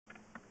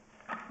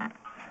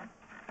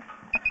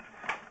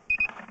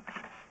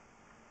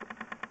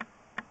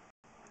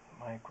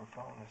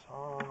this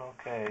on.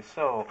 Okay,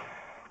 so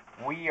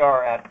we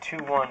are at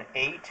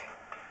 218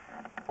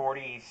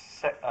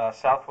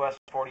 Southwest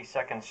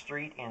 42nd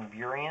Street in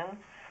Burien.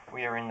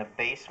 We are in the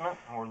basement.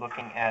 We're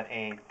looking at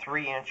a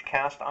 3-inch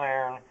cast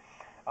iron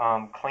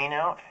clean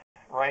out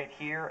right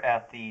here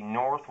at the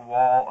north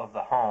wall of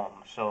the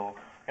home. So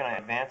we're going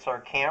to advance our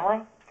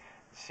camera,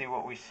 see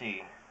what we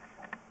see.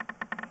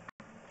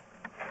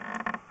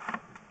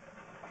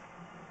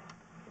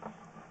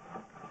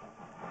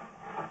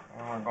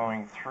 And we're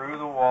going through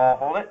the wall.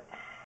 Hold it.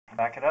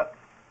 Back it up.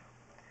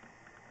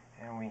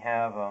 And we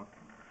have a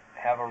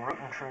root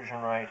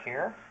intrusion right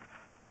here.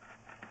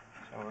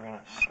 So we're going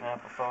to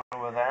snap a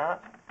photo of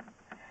that.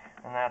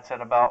 And that's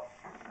at about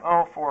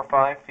 4 or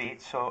 5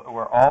 feet. So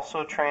we're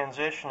also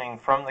transitioning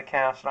from the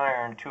cast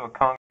iron to a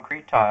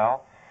concrete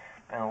tile.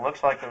 And it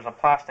looks like there's a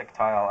plastic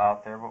tile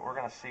out there, but we're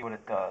going to see what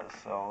it does.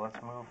 So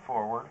let's move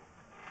forward.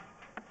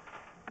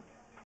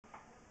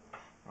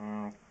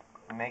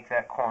 Make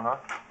that corner.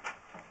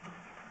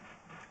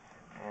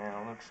 And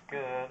it looks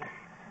good.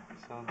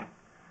 So,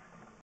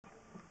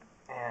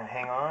 and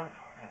hang on, I'm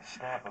going to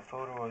snap a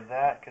photo of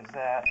that because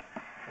that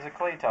is a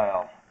clay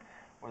tile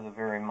with a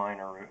very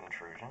minor root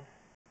intrusion.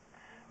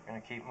 I'm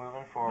going to keep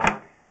moving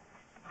forward.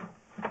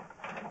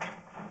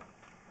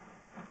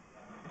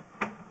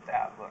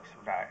 That looks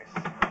nice.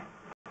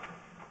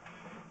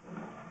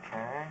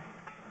 Okay.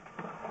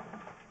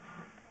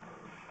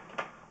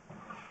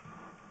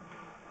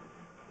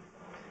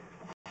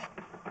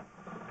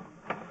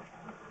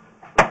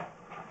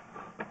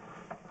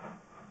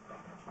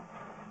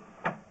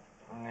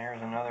 And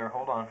there's another,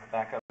 hold on,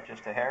 back up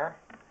just a hair.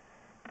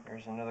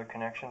 There's another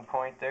connection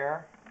point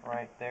there,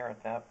 right there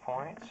at that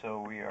point.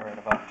 So we are at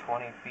about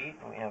 20 feet.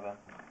 We have a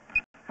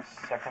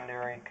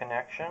secondary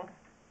connection.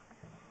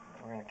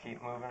 We're going to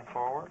keep moving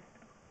forward.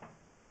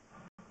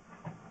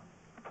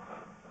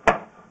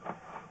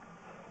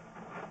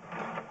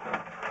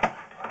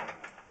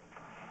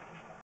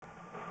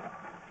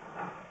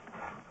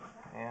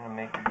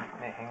 And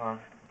hang on.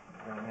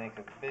 We're going to make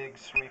a big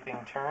sweeping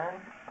turn.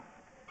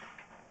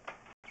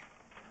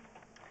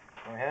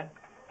 Go ahead.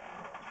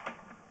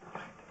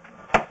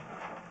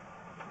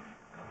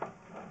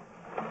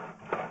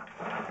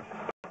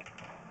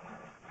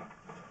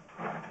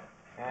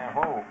 And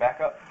whoa,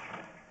 back up.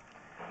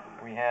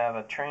 We have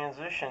a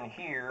transition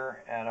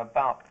here at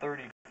about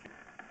 30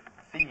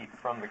 feet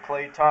from the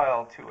clay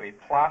tile to a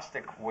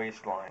plastic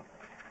waistline.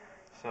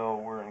 So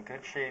we're in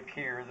good shape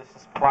here. This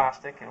is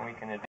plastic and we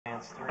can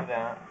advance through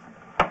that.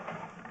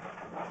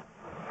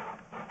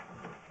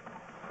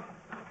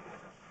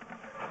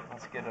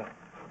 Let's get a,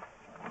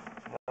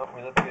 nope,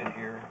 we look good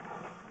here.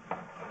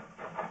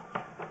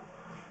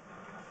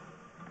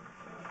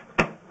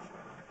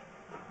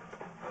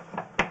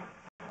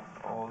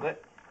 Hold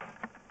it.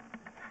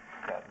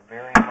 Got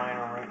very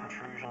minor root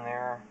intrusion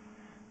there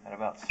at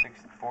about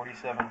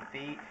 47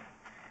 feet,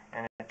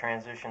 and it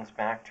transitions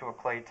back to a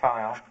clay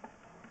tile.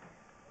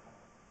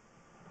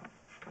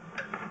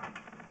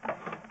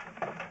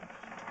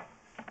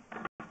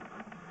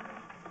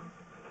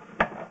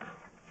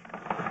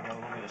 Got a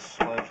little bit of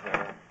sludge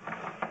there.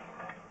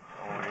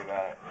 Don't worry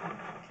about it.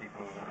 Keep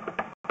moving.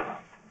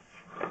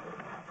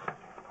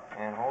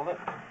 And hold it.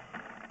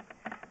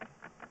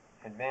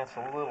 Advance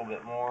a little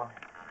bit more.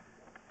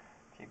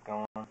 Keep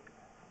going.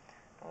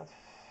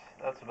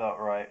 That's about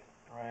right.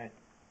 Right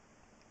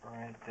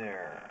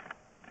there.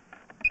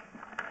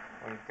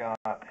 We've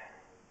got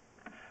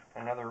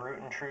another root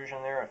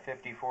intrusion there at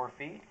 54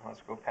 feet.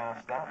 Let's go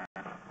past that.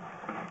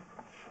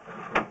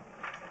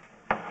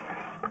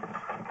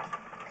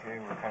 Okay,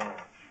 we're kind of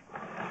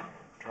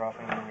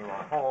dropping into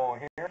a hole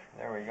here.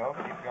 There we go.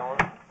 Keep going.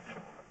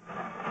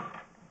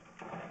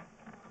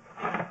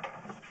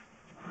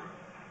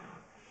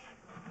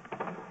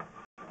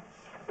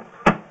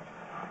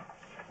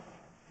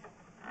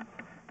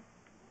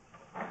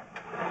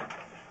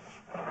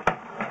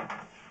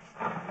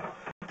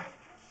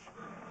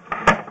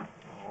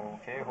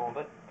 Okay, hold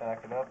it,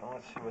 back it up, and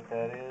let's see what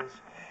that is.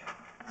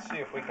 Let's see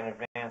if we can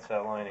advance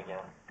that line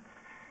again.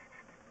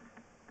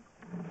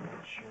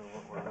 Not sure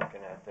what we're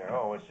looking at there.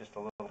 Oh, it's just a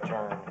little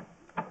turn.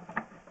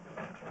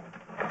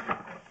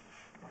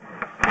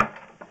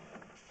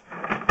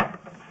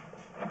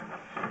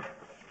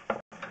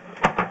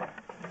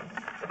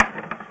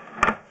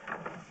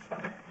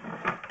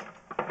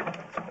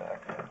 Let's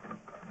back up.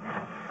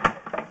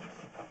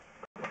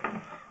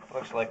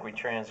 Looks like we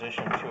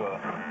transitioned to a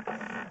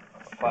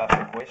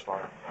plastic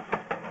waistline.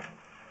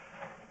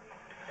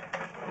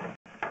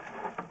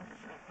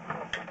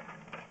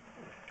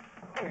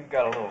 We've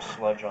got a little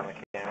sludge on the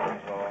camera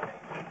as well.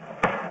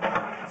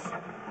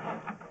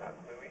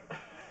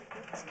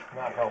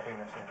 Not helping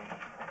us any.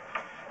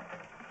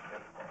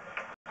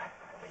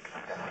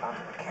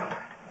 Onto the camera.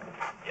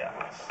 Yeah,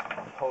 let's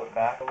pull it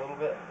back a little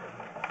bit.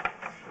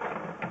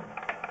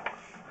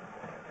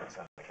 It's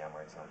on the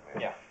camera, it's not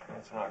moving. Yeah,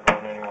 it's not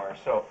going anywhere.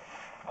 So,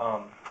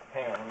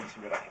 hang on, let me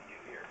see what I can do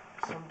here.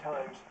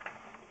 Sometimes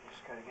you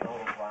just gotta get a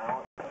little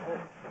violent with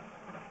it.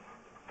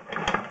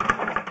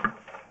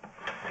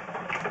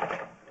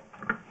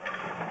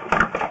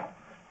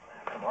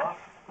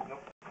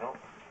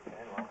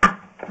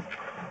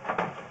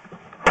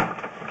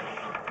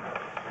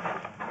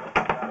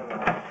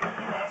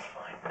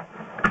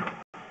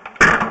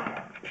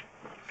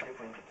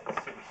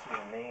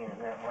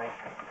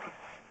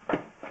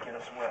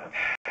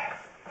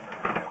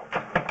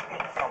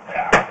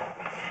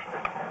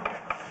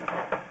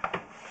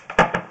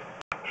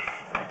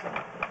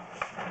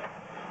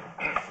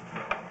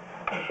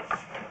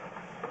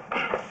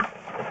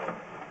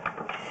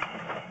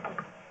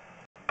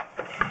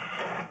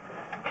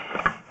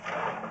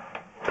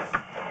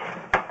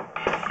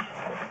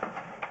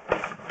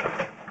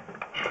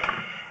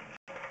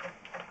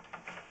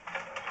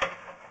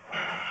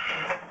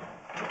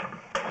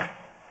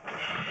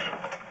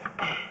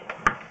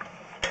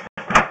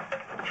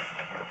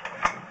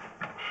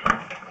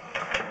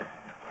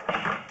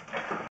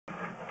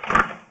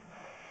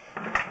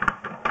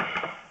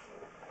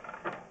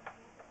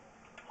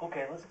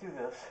 Okay, let's do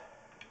this.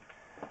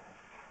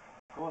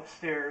 Go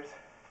upstairs.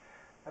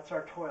 That's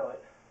our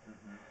toilet.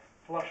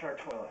 Flush our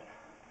toilet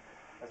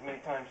as many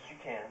times as you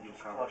can. Just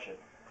flush it.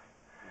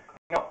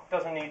 No, it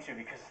doesn't need to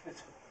because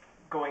it's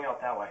going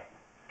out that way.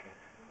 Okay.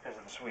 Because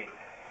of the suite.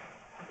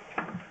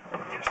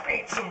 Just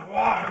need some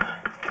water.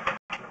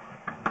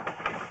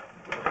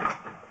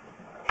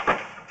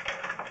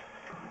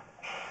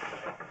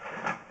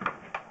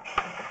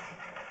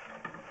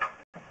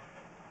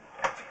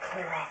 To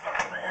clear off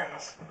our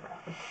lens.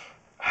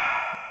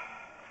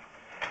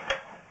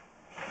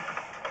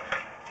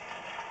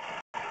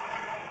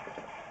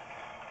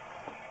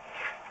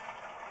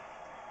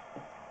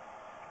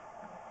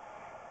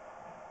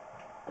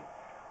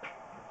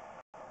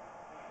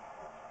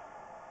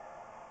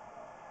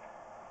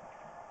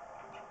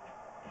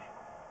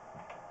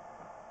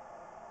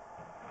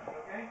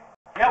 Okay?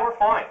 Yeah, we're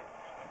fine.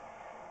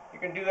 You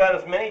can do that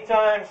as many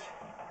times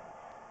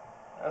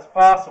as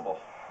possible.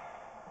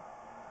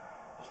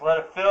 Just let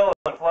it fill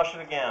and flush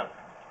it again.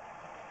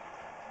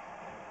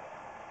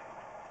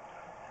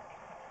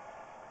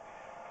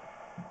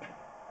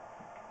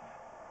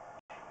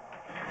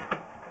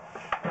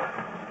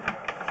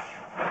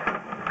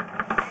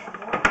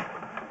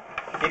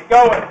 Keep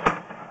going.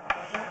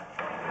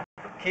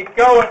 Keep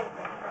going.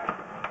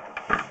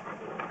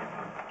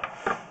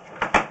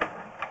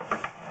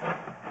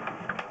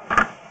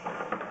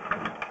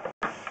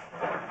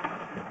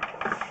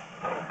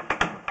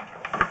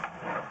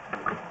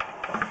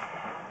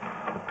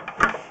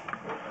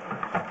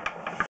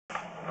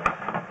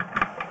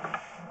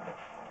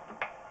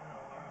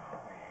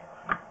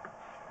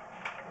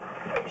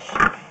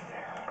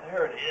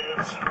 There it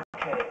is.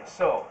 Okay,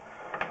 so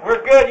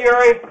we're good,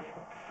 Yuri.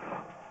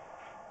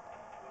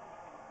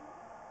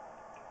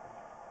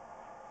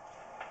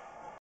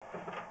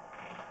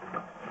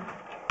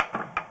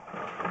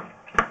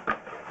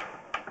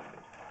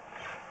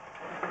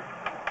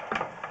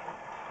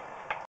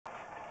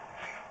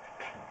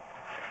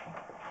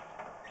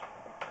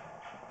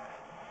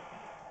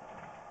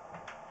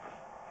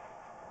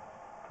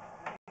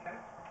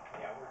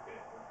 Yeah, we're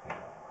good.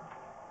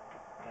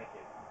 Thank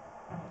you.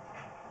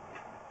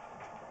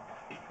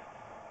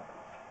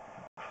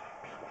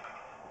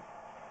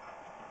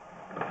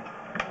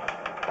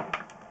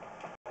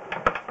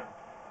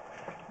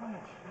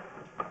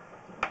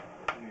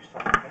 You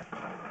still okay?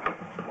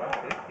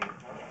 150.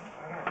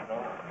 I don't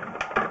know.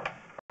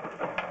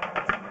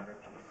 That's another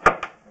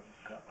piece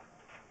of cup.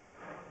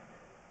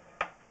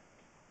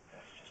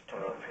 That's just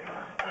toilet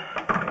paper.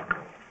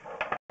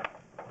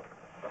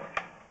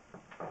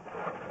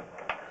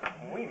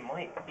 We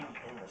might be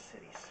in the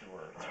city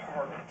sewer. It's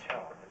hard to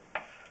tell.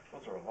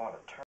 Those are a lot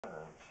of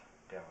turns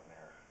down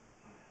there.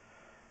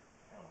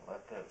 I'll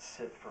let that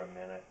sit for a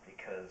minute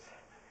because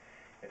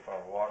if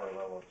our water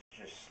level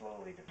just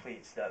slowly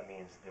depletes, that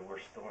means that we're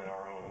still in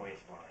our own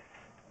waistline.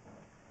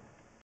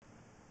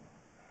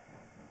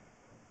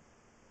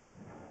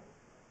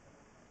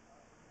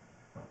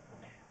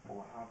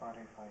 Well, how about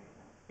if I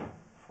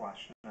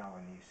flash now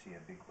and you see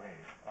a big wave?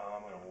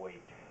 I'm going to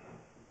wait.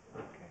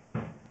 Okay.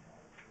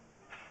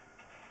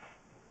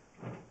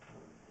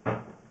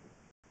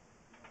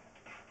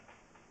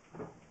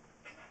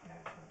 Yeah,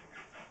 it's not big.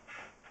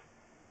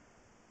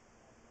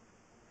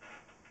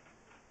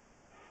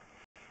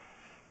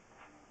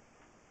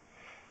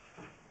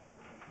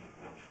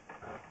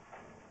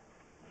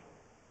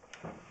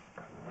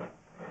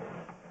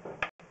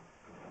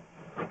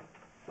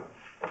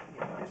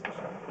 Yeah, this is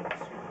like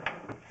sewer.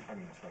 I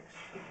mean, it's like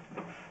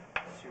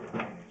sewer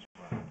drainage,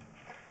 but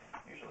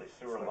Usually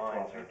sewer like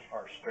lines 12 inch.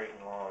 are straight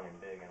and long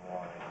and big and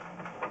wide.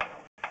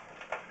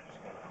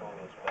 Just going to pull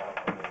this back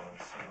a little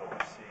and see what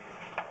we see.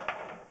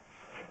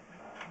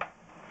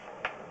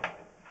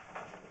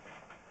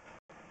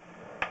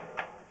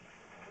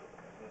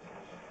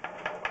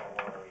 This is how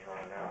water is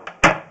running out.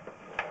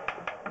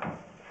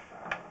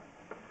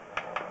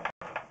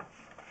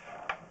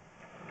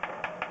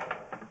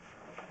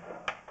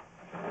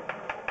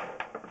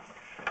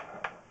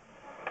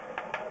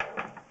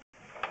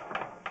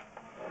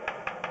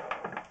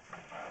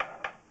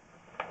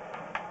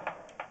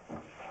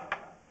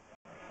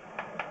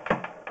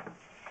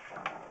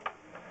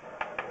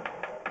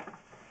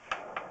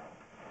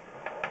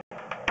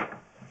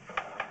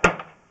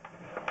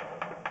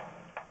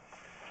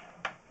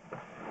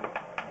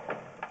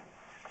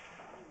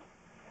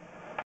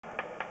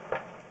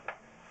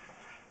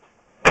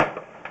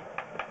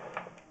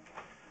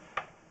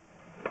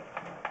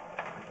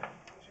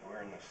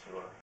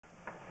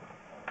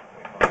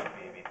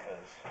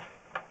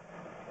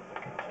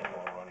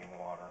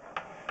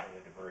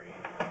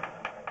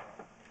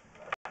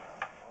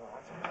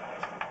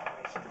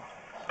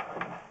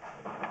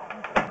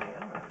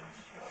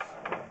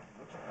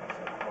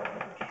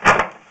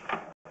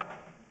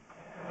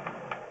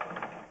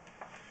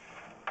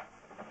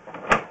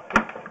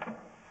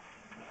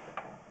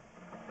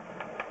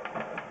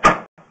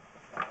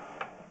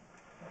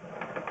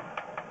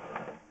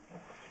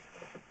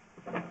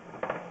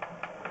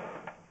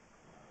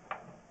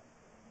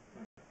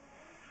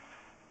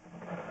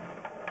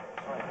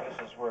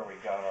 we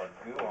got our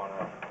goo on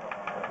our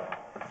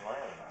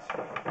lens.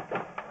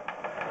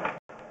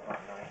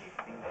 About 90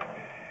 feet.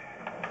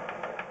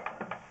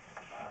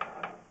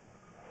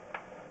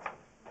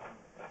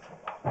 That's a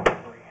lot of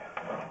debris.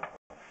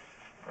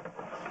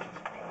 It's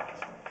just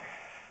plastic.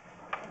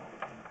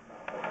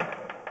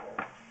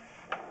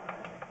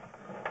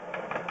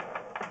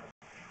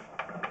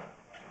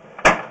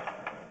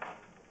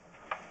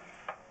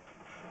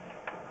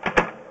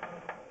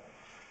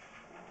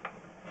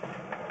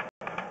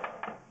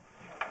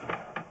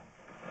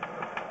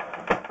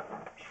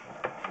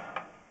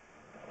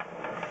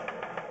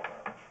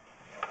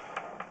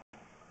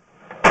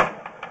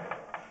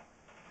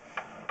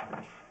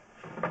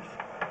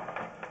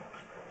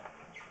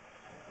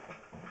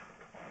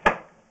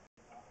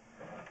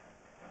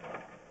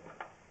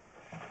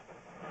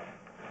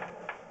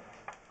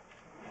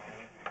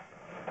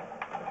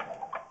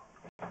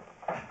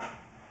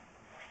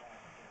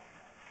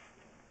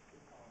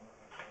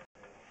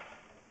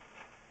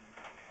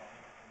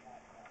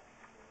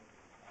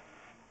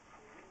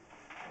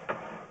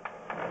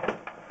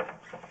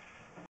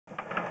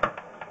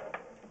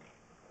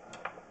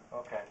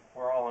 Okay,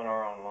 we're all in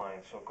our own line,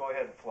 so go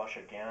ahead and flush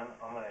again.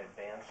 I'm going to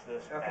advance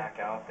this back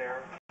out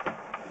there. So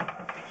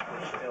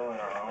we're still in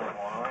our own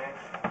line.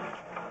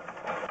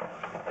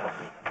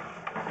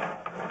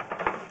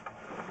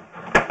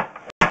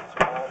 It's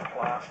all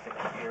plastic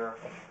here.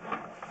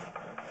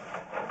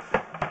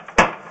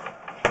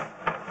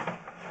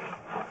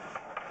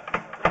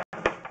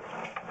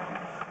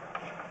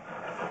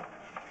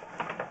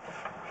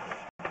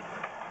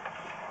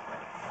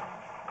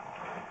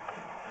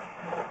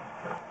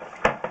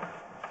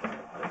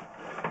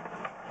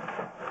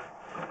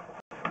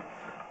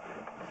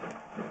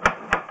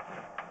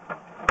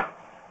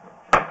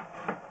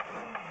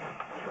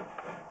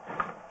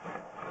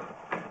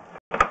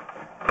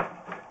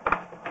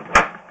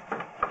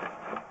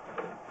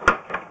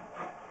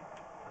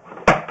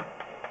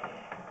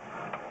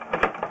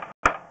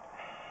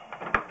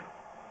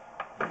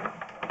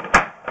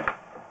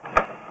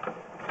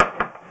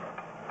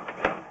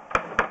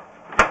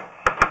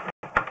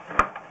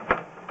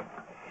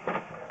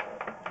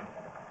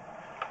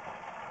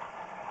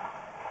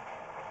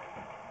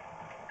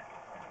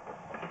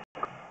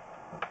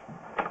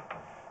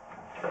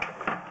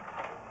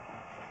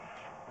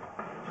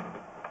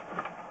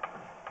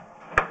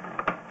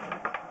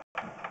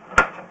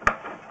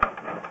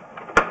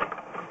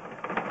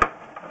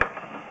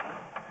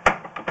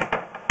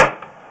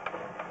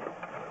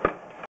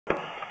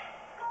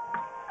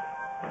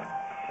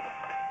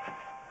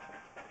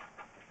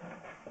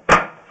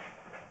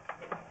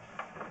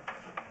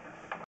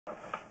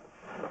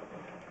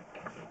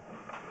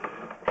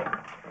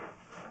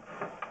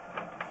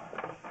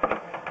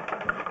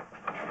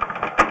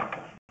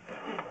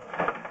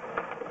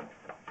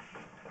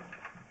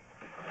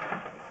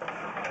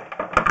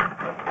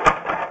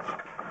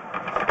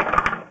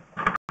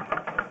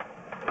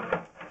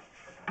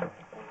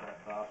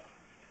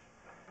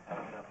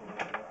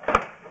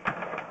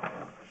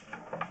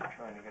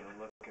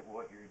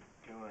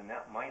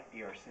 That might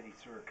be our city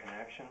sewer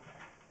connection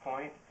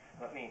point.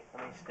 Let me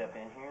step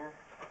in here.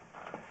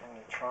 I'm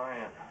going to try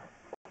and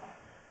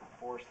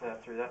force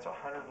that through. That's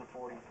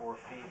 144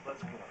 feet.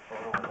 Let's get a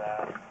photo of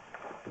that.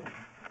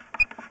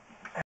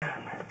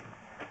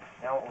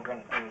 Now what we're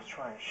going to do is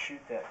try and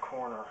shoot that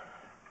corner.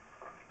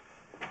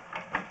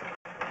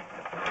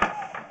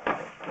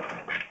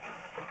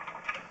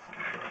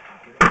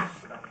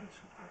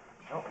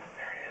 Oh,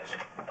 there it is.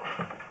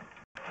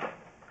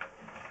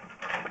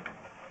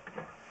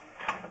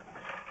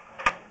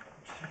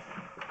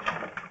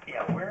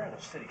 Yeah, we're in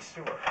the city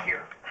sewer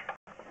here.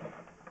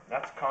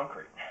 That's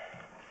concrete.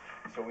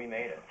 So we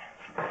made it.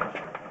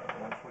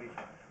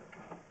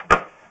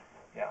 145.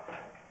 Yeah.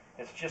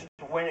 It's just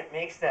when it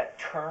makes that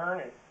turn,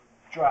 it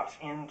drops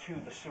into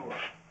the sewer.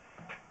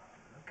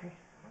 Okay.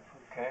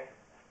 Okay.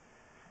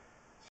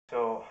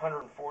 So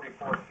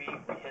 144 feet,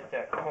 we hit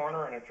that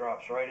corner and it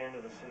drops right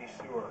into the city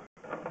sewer.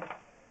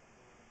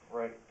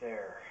 Right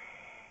there.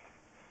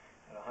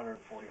 At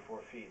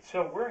 144 feet.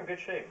 So we're in good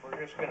shape. We're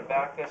just going to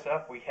back this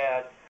up. We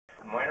had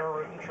minor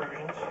root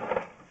intrusions.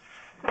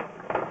 We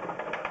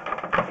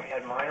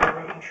had minor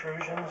root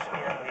intrusions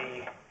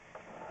in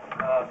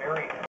the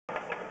very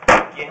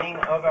beginning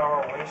of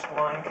our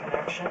waistline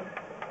connection.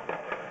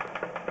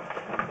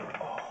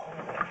 Oh,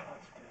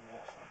 let's do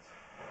this.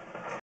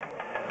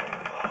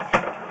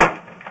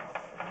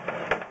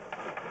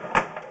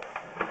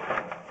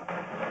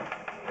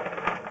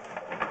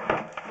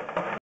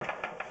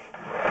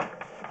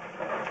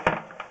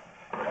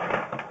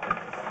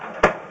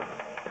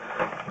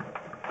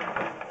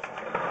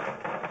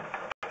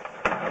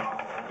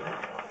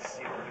 Let's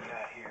see what we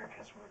got here,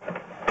 because we're going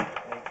to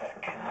make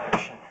that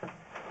connection to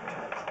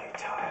the clay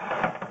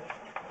tile.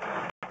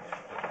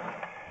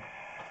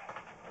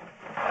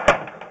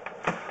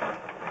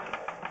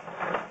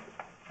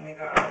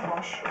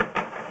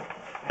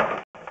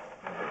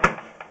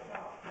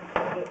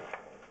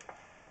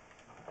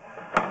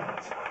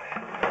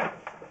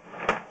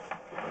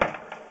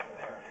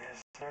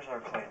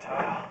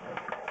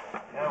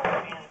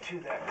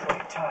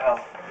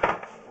 tile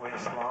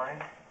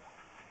waistline.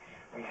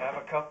 We have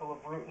a couple of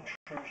root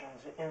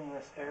intrusions in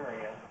this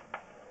area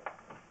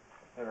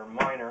that are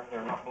minor,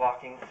 they're not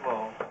blocking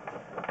flow.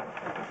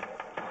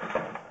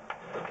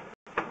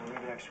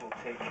 Weedex will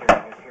take care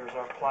of it. Here's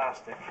our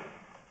plastic.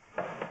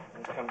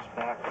 This comes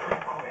back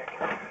pretty quick.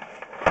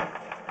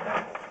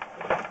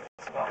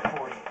 It's about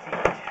 40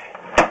 feet.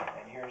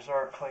 And here's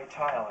our clay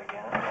tile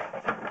again.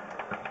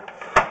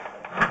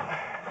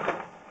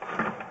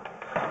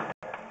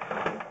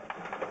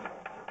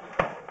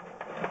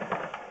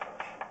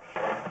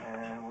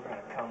 And we're going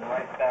to come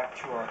right back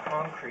to our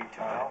concrete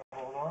tile.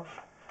 Hold on.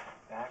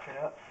 Back it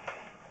up.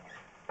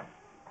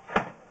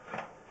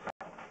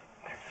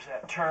 There's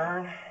that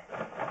turn.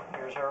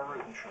 Here's our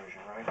root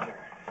intrusion right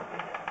there.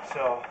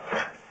 So,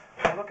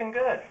 we're looking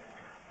good.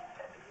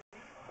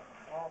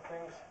 All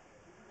things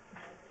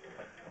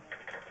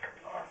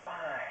are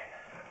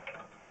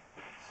fine.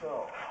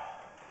 So,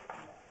 I'm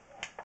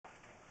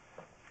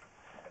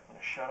going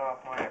to shut off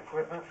my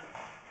equipment.